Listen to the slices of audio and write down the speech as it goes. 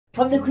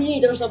From the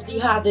creators of the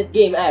hardest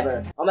game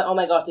ever. Oh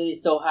my gosh, this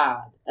is so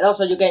hard. And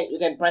also you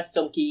can press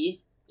some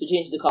keys to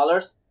change the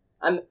colors.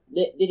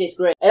 This is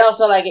great. And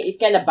also like it's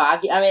kind of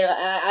buggy. I mean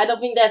I don't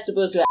think that's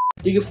supposed to.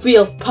 Do you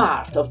feel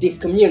part of this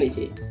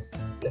community?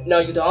 No,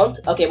 you don't?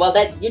 Okay, well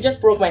that you just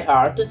broke my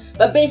heart.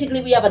 But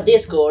basically we have a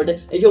Discord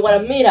if you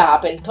want to meet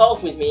up and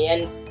talk with me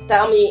and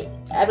tell me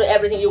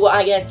everything you want.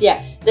 I guess,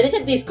 yeah. There is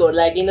a Discord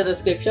like in the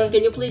description.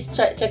 Can you please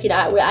check it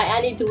out? I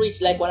need to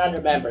reach like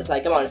 100 members.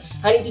 Like, come on,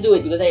 I need to do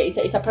it because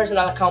it's a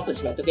personal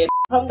accomplishment. Okay.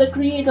 From the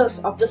creators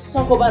of the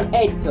Sokoban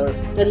editor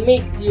that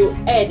makes you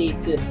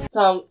edit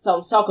some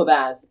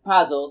Sokobans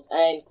puzzles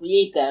and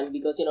create them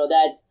because you know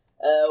that's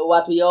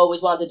what we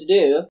always wanted to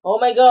do. Oh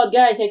my god,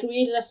 guys, I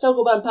created a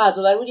Sokoban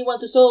puzzle. I really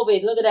want to solve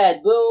it. Look at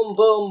that. Boom,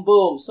 boom,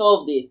 boom.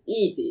 Solved it.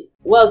 Easy.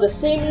 Well, the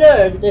same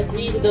nerd that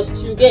created those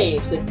two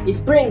games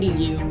is bringing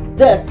you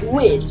The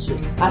Switch,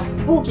 a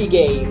spooky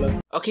game.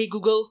 Okay,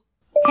 Google.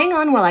 Hang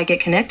on while I get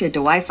connected to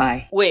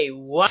Wi-Fi. Wait,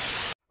 what?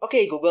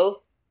 Okay,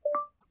 Google.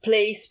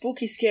 Play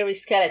Spooky Scary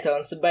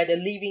Skeletons by the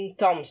Living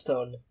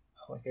Tombstone.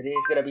 Oh my god, this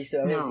is gonna be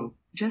so amazing. No,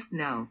 just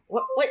no.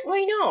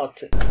 Why not?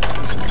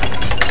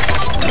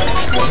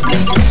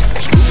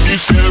 Spooky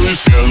scary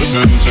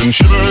skeletons and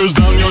shivers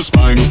down your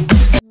spine.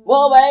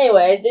 Well, but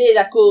anyways, this is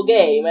a cool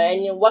game,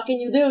 and what can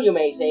you do, you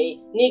may say?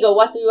 Nico,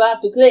 what do you have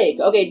to click?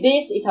 Okay,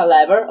 this is a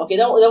lever. Okay,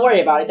 don't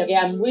worry about it, okay?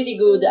 I'm really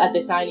good at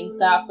designing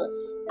stuff.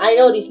 I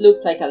know this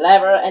looks like a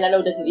lever, and I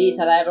know that it is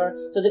a lever.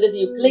 So as you can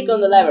see, you click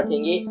on the lever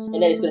thingy, and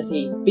then it's gonna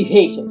say, be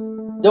patient.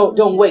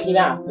 Don't wake him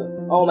up.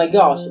 Oh my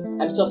gosh,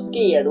 I'm so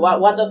scared.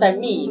 What does that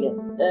mean?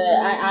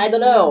 I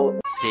don't know.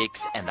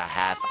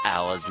 6.5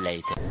 hours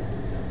later.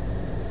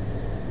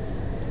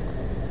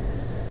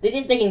 This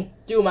is taking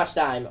too much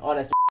time,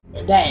 honestly.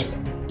 And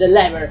then, the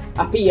lever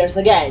appears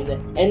again,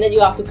 and then you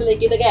have to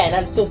click it again.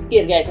 I'm so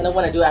scared, guys. I don't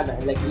want to do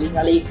it. Like,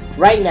 literally,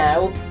 right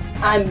now,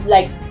 I'm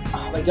like,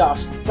 oh my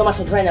gosh, so much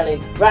adrenaline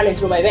running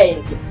through my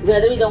veins. Because I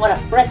really don't want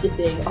to press this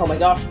thing. Oh my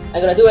gosh, I'm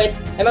gonna do it.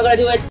 Am I gonna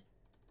do it?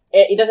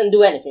 It doesn't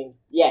do anything,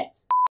 yet.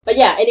 But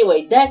yeah,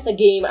 anyway, that's a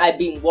game I've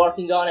been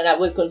working on, and I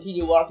will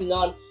continue working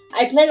on.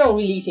 I plan on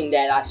releasing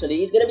that,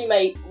 actually. It's gonna be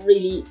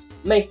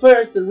my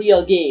first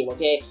real game,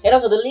 okay? And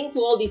also the link to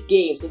all these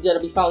games is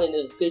gonna be found in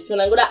the description.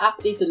 I'm gonna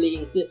update the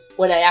link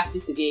when I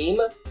update the game,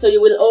 so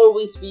you will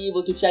always be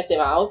able to check them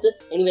out,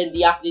 and even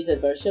the updated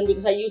version,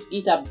 because I use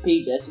GitHub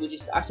pages, which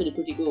is actually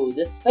pretty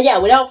good. But yeah,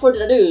 without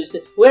further ado,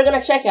 we're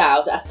gonna check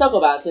out a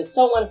Sokoban since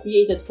someone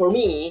created for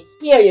me.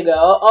 Here you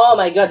go. Oh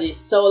my god, this is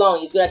so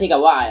long, it's gonna take a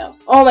while.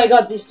 Oh my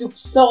god, this took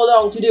so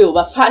long to do,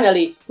 but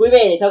finally, we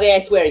made it. Okay, I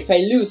swear, if I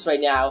lose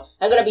right now,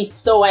 I'm gonna be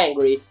so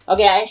angry.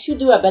 Okay, I should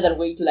do a better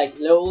way to like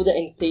load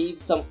and save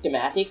some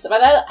schematics,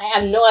 but I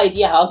have no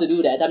idea how to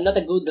do that. I'm not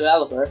a good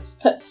developer.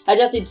 I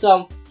just did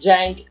some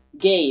jank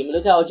game.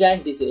 Look how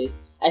jank this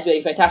is. I swear,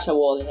 if I touch a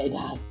wall and I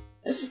die,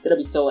 I'm gonna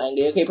be so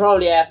angry. Okay,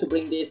 probably I have to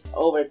bring this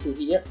over to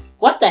here.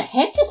 What the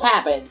heck just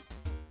happened?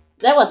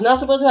 That was not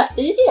supposed to happen.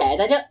 Did you see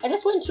that? I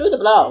just went through the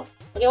block.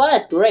 Okay, well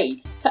that's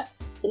great.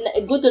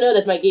 Good to know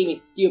that my game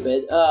is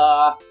stupid.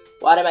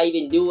 What am I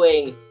even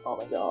doing? Oh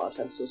my gosh,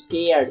 I'm so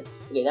scared.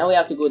 Okay, now we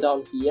have to go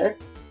down here.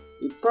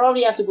 We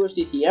probably have to push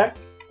this here.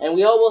 And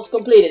we almost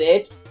completed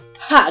it.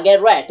 Ha!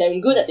 Get wrecked,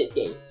 I'm good at this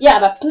game. Yeah,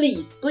 but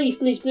please,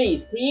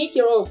 create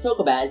your own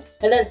Sokobans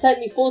and then send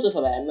me photos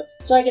of them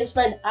so I can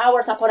spend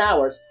hours upon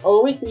hours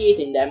on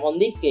recreating them on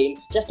this game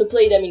just to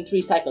play them in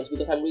 3 seconds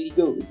because I'm really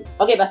good.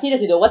 Okay, but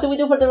seriously though, what do we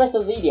do for the rest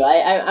of the video?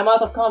 I'm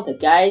out of content,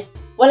 guys.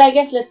 Well, I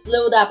guess let's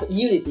load up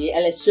Unity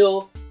and let's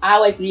show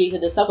how I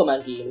created the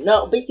Sokoban game.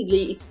 Now,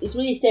 basically, it's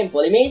really simple.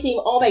 It may seem,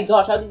 oh my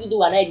gosh, how did you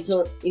do an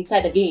editor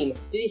inside the game?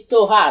 This is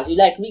so hard. You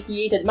like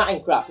recreated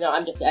Minecraft. No,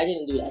 I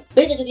didn't do that.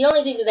 Basically, the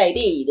only thing that I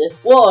did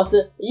was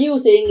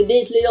using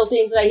these little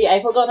things right here. I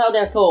forgot how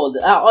they're called.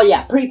 Oh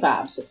yeah,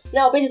 prefabs.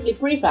 Now, basically,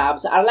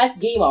 prefabs are like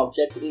game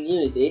objects in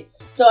Unity.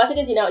 So as you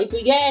can see now, if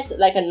we get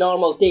like a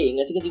normal thing,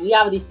 as you can see, we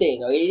have this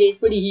thing, okay? It's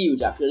pretty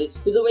huge, actually.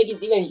 We can make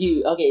it even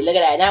huge. Okay, look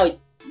at that. Now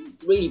it's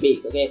really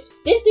big, okay?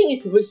 This thing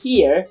is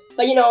here,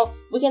 but you know,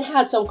 we can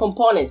add some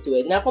components to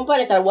it. Now,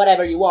 components are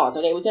whatever you want,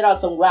 okay? We can add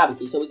some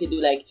gravity, so we can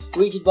do like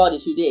rigid body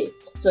 2D.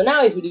 So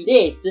now if we do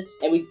this,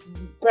 and we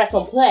press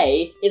on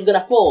play, it's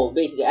gonna fall,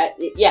 basically.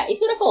 Yeah, it's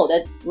gonna fall.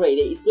 That's great.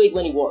 It's great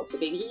when it works,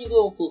 okay? You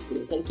go on full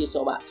screen. Thank you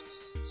so much.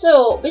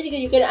 So,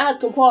 basically you can add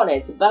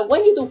components, but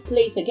when you do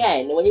place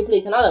again, when you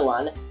place another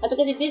one, as you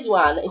can see, this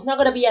one is not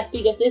gonna be as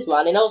big as this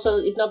one, and also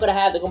it's not gonna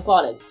have the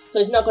components, so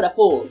it's not gonna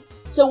fall.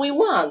 So we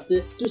want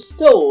to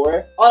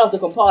store all of the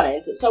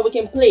components so we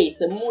can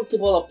place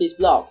multiple of these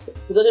blocks,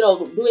 because you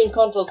know, doing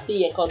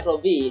Ctrl-C and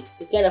Ctrl-V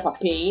is kind of a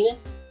pain,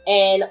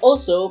 and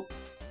also,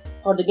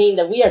 for the game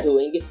that we are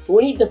doing,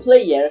 we need the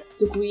player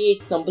to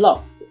create some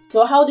blocks.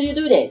 So how do you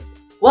do this?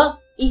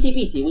 Well, easy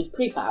peasy with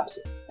prefabs.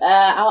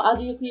 How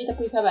do you create a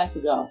prefab? I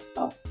forgot.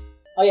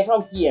 Oh yeah,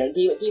 from here,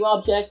 game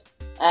object,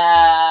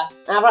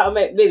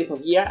 Maybe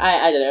from here,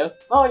 I don't know.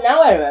 Oh,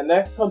 now I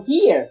remember, from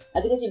here,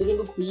 as you can see, we can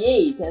go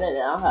create, and then,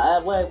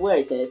 where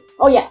is it?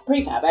 Oh yeah,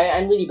 prefab,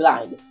 I'm really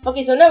blind.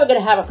 Okay, so now we're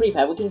gonna have a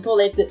prefab, we can call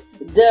it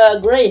the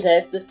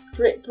greatest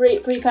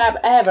prefab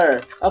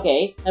ever.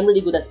 Okay, I'm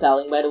really good at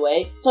spelling, by the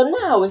way. So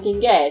now we can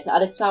get,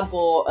 an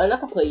example,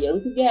 not a player,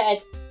 we could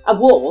get a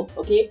wall,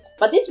 okay?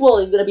 But this wall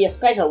is gonna be a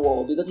special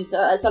wall because it's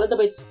a little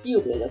bit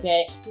stupid,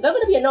 okay? It's not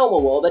gonna be a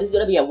normal wall, but it's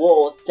gonna be a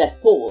wall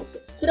that falls.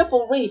 It's gonna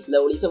fall really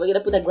slowly, so we're gonna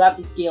put a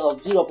gravity scale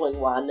of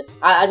 0.1.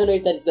 I don't know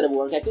if that is gonna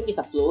work. I think it's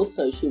a float,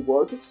 so it should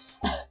work.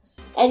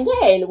 And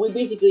then we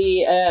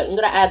basically, I'm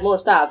gonna add more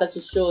stuff that to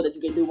show that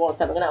you can do more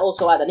stuff. I'm gonna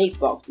also add an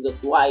hitbox because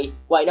why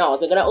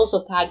not? We're gonna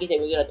also tag it and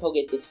we're gonna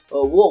target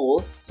a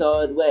wall.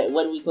 So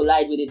when we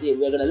collide with it,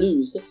 we're gonna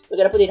lose. We're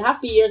gonna put it up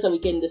here so we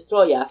can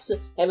destroy us,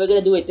 and we're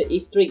gonna do it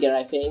is trigger,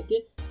 I think.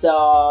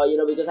 So you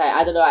know, because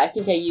I don't know, I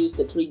think I used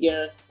the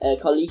trigger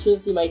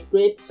collisions in my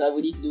script, so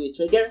we need to do it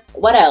trigger.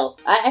 What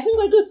else? I think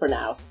we're good for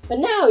now. But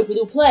now if we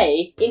do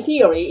play, in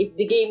theory, if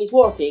the game is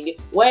working,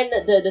 when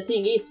the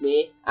thing hits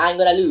me, I'm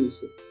gonna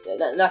lose.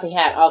 Nothing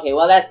happened. Okay,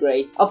 well that's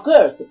great. Of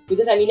course,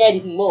 because I'm in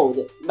editing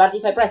mode. But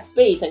if I press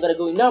space, I'm gonna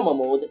go in normal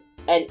mode.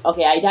 And,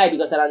 okay, I die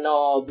because there are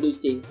no blue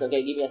things.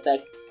 Okay, give me a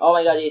sec. Oh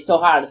my god, it's so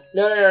hard.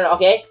 No,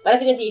 okay. But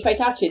as you can see, if I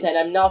touch it and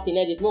I'm not in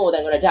edit mode,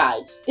 I'm gonna die.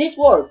 This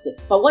works.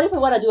 But what if I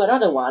wanna do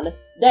another one?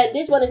 Then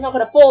this one is not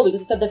gonna fall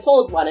because it's a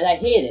default one and I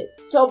hate it.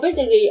 So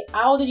basically,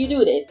 how do you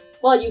do this?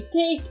 Well, you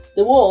take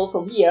the wall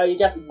from here, you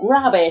just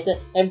grab it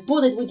and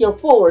put it with your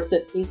force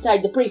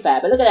inside the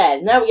prefab. And look at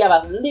that, now we have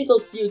a little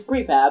cute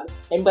prefab,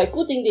 and by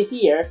putting this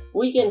here,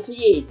 we can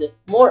create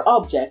more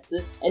objects,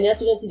 and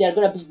as you can see, they're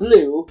gonna be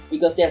blue,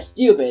 because they're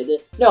stupid.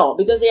 No,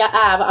 because they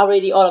have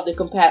already all of the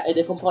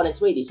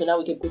components ready, so now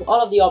we can put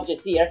all of the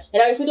objects here,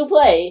 and now if we do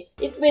play,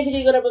 it's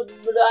basically gonna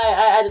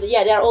be,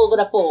 yeah, they're all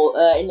gonna fall,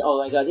 oh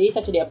my god, it's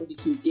actually a pretty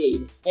cute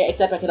game,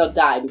 except I cannot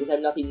die, because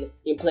I'm not in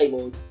play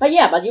mode. But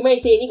yeah, but you may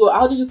say, Nico,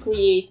 how do you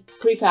create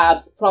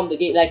prefabs from the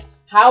game? Like,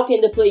 how can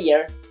the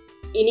player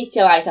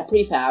initialize a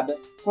prefab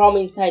from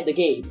inside the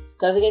game?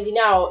 So as you can see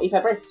now, if I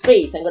press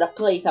space, I'm gonna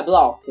place a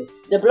block.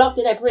 The block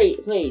that I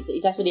place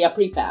is actually a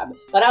prefab.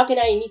 But how can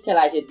I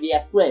initialize it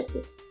via script?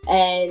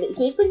 And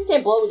so it's pretty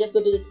simple. We just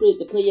go to the script,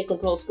 the player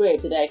control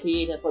script that I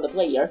created for the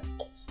player.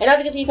 And as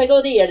you can see, if I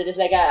go there, there's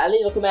like a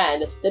little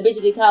command that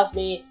basically tells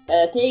me,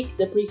 take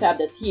the prefab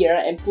that's here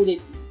and put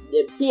it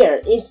here,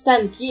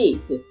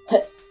 instantiate.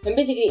 And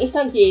basically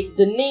instantiate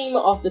the name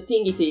of the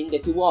thingy thing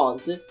that you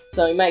want.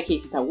 So in my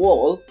case it's a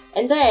wall.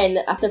 And then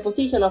at the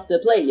position of the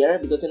player,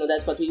 because you know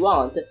that's what we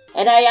want.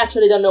 And I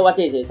actually don't know what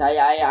this is.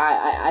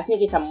 I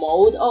think it's a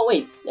mode. Oh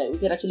wait, we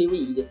can actually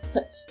read.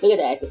 Look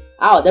at that.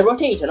 Oh, the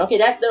rotation. Okay,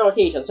 that's the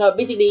rotation. So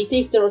basically it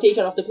takes the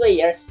rotation of the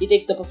player, it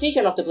takes the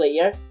position of the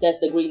player, that's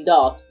the green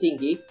dot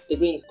thingy, the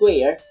green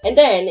square, and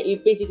then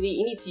it basically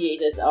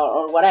initiates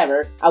or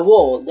whatever, a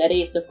wall that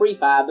is the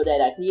prefab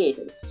that I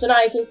created. So now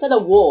if instead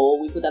of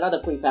wall we put another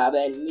prefab,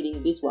 and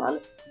meaning this one,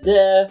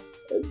 the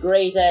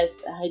greatest,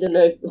 I don't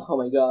know if, oh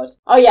my god.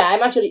 Oh yeah,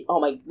 I'm actually, oh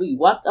my, wait,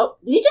 what? Oh,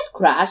 did it just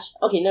crash?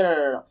 Okay,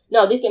 no.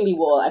 No, this can be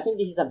wall. I think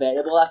this is a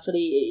variable, actually,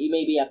 it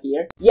may be up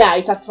here. Yeah,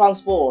 it's a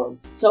transform.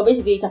 So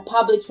basically, it's a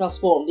public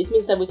transform. This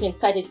means that we can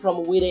set it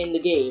from within the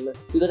game,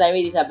 because I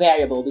made it a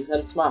variable, because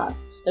I'm smart.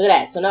 Look at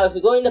that. So now if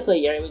we go in the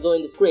player and we go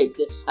in the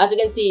script, as you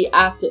can see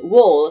at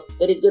wall,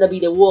 that is gonna be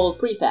the wall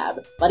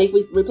prefab. But if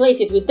we replace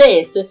it with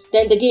this,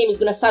 then the game is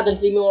gonna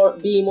suddenly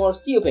be more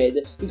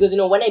stupid. Because you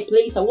know, when I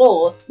place a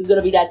wall, it's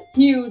gonna be that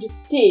huge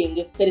thing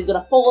that is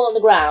gonna fall on the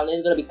ground and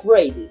it's gonna be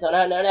crazy. So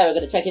now we're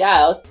gonna check it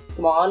out.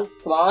 Come on.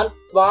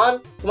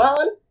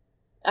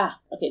 Ah,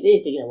 okay, this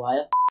is taking a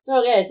while.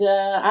 So guys,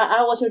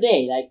 how was your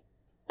day? Like,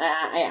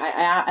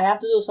 I have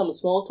to do some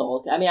small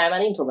talk. I mean, I'm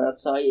an introvert,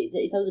 so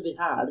it's a little bit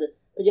hard.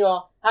 But you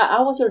know,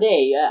 how was your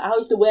day? How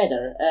is the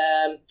weather?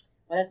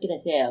 What else can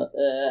I tell?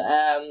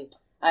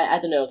 I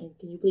don't know.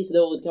 Can you please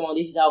load? Come on,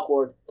 this is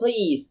awkward.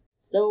 Please.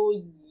 So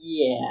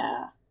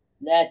yeah,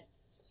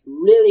 that's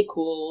really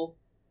cool.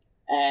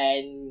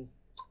 And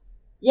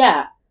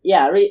yeah,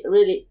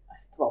 really.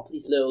 Come on,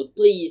 please load.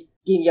 Please.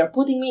 Game, you're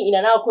putting me in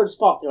an awkward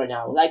spot right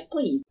now. Like,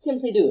 please,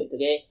 simply do it,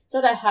 okay?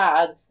 So that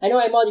I know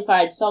I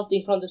modified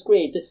something from the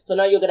script, so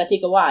now you're gonna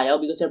take a while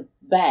because you're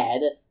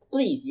bad.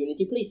 Please,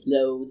 Unity, please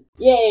load.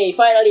 Yay,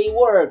 finally it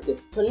worked!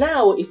 So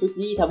now, if we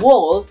create a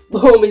wall,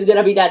 boom, it's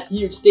gonna be that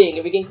huge thing,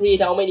 and we can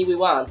create how many we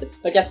want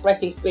by just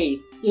pressing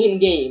space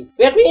in-game.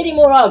 We are creating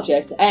more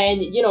objects,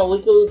 and, you know,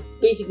 we could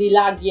basically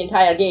lag the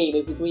entire game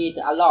if we create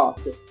a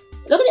lot.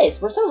 Look at this,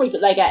 for some reason,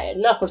 like,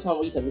 not for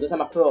some reason, because I'm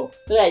a pro. Look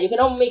at that, you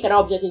can only make an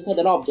object inside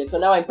an object, so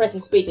now I'm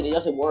pressing space and it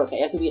doesn't work. I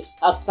have to be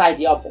outside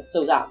the object,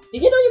 so dumb.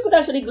 Did you know you could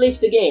actually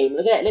glitch the game?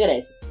 Look at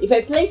this. If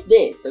I place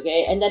this,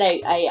 okay, and then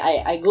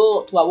I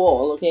go to a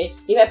wall, okay?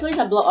 If I place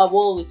a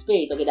wall with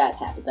space, okay, that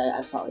happened,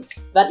 I'm sorry.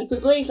 But if we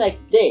place like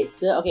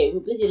this, okay, if we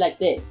place it like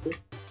this,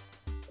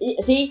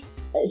 see?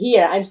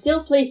 Here, I'm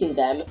still placing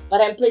them,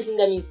 but I'm placing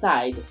them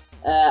inside.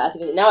 As you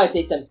can see, now I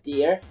place them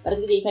here, but as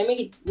you can see, if I make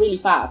it really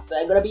fast,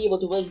 I'm gonna be able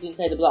to place it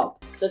inside the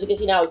block. So as you can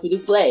see now, if we do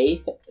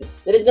play,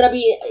 There is gonna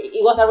be,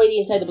 it was already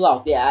inside the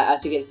block, yeah,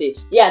 as you can see.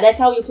 Yeah, that's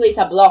how you place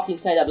a block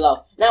inside a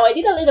block. Now, I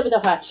did a little bit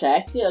of a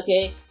check,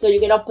 okay? So you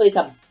cannot place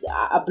a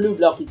blue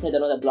block inside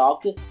another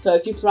block. So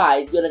if you try,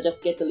 it's gonna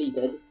just get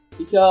deleted.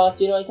 Because,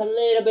 you know, it's a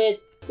little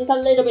bit, just a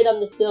little bit on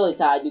the silly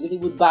side, because it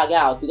would bug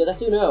out. Because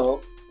as you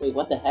know, wait,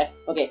 what the heck?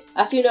 Okay,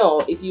 as you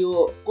know, if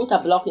you put a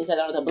block inside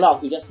another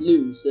block, you just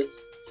lose.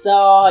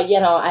 So, you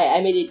know,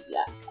 I made it,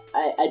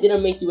 I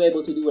didn't make you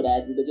able to do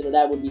that, because, you know,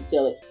 that would be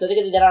silly. So, as you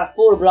can see, there are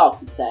 4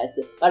 blocks, it says,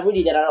 but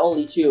really there are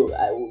only 2.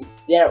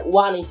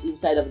 One is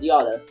inside of the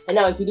other. And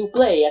now, if you do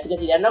play, as you can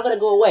see, they're not gonna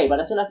go away, but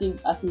as soon as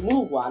you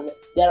move one,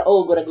 they're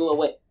all gonna go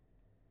away.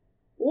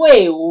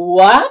 Wait,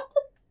 what?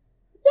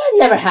 That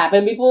never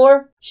happened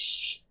before.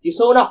 Shh, you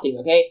saw nothing,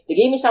 okay? The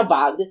game is not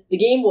bugged, the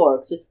game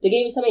works, the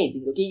game is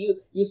amazing, okay?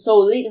 You saw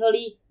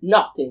literally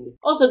nothing.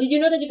 Also, did you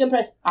know that you can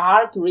press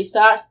R to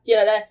restart? You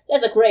know,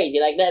 that's a crazy,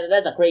 like,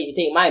 that's a crazy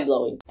thing,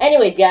 mind-blowing.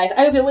 Anyways, guys,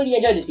 I hope you really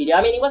enjoyed this video.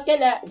 I mean, it was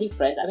kinda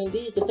different. I mean,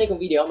 this is the second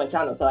video on my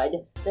channel, so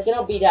there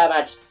cannot be that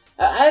much.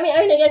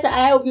 I guess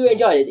I hope you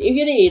enjoyed it. If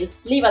you did,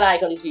 leave a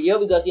like on this video,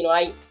 because, you know,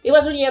 it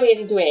was really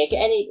amazing to make,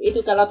 and it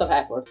took a lot of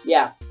effort,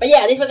 yeah. But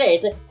yeah, this was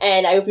it,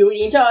 and I hope you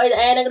really enjoyed,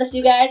 and I'm gonna see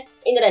you guys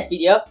in the next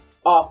video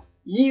of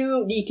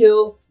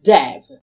Domenico Dev.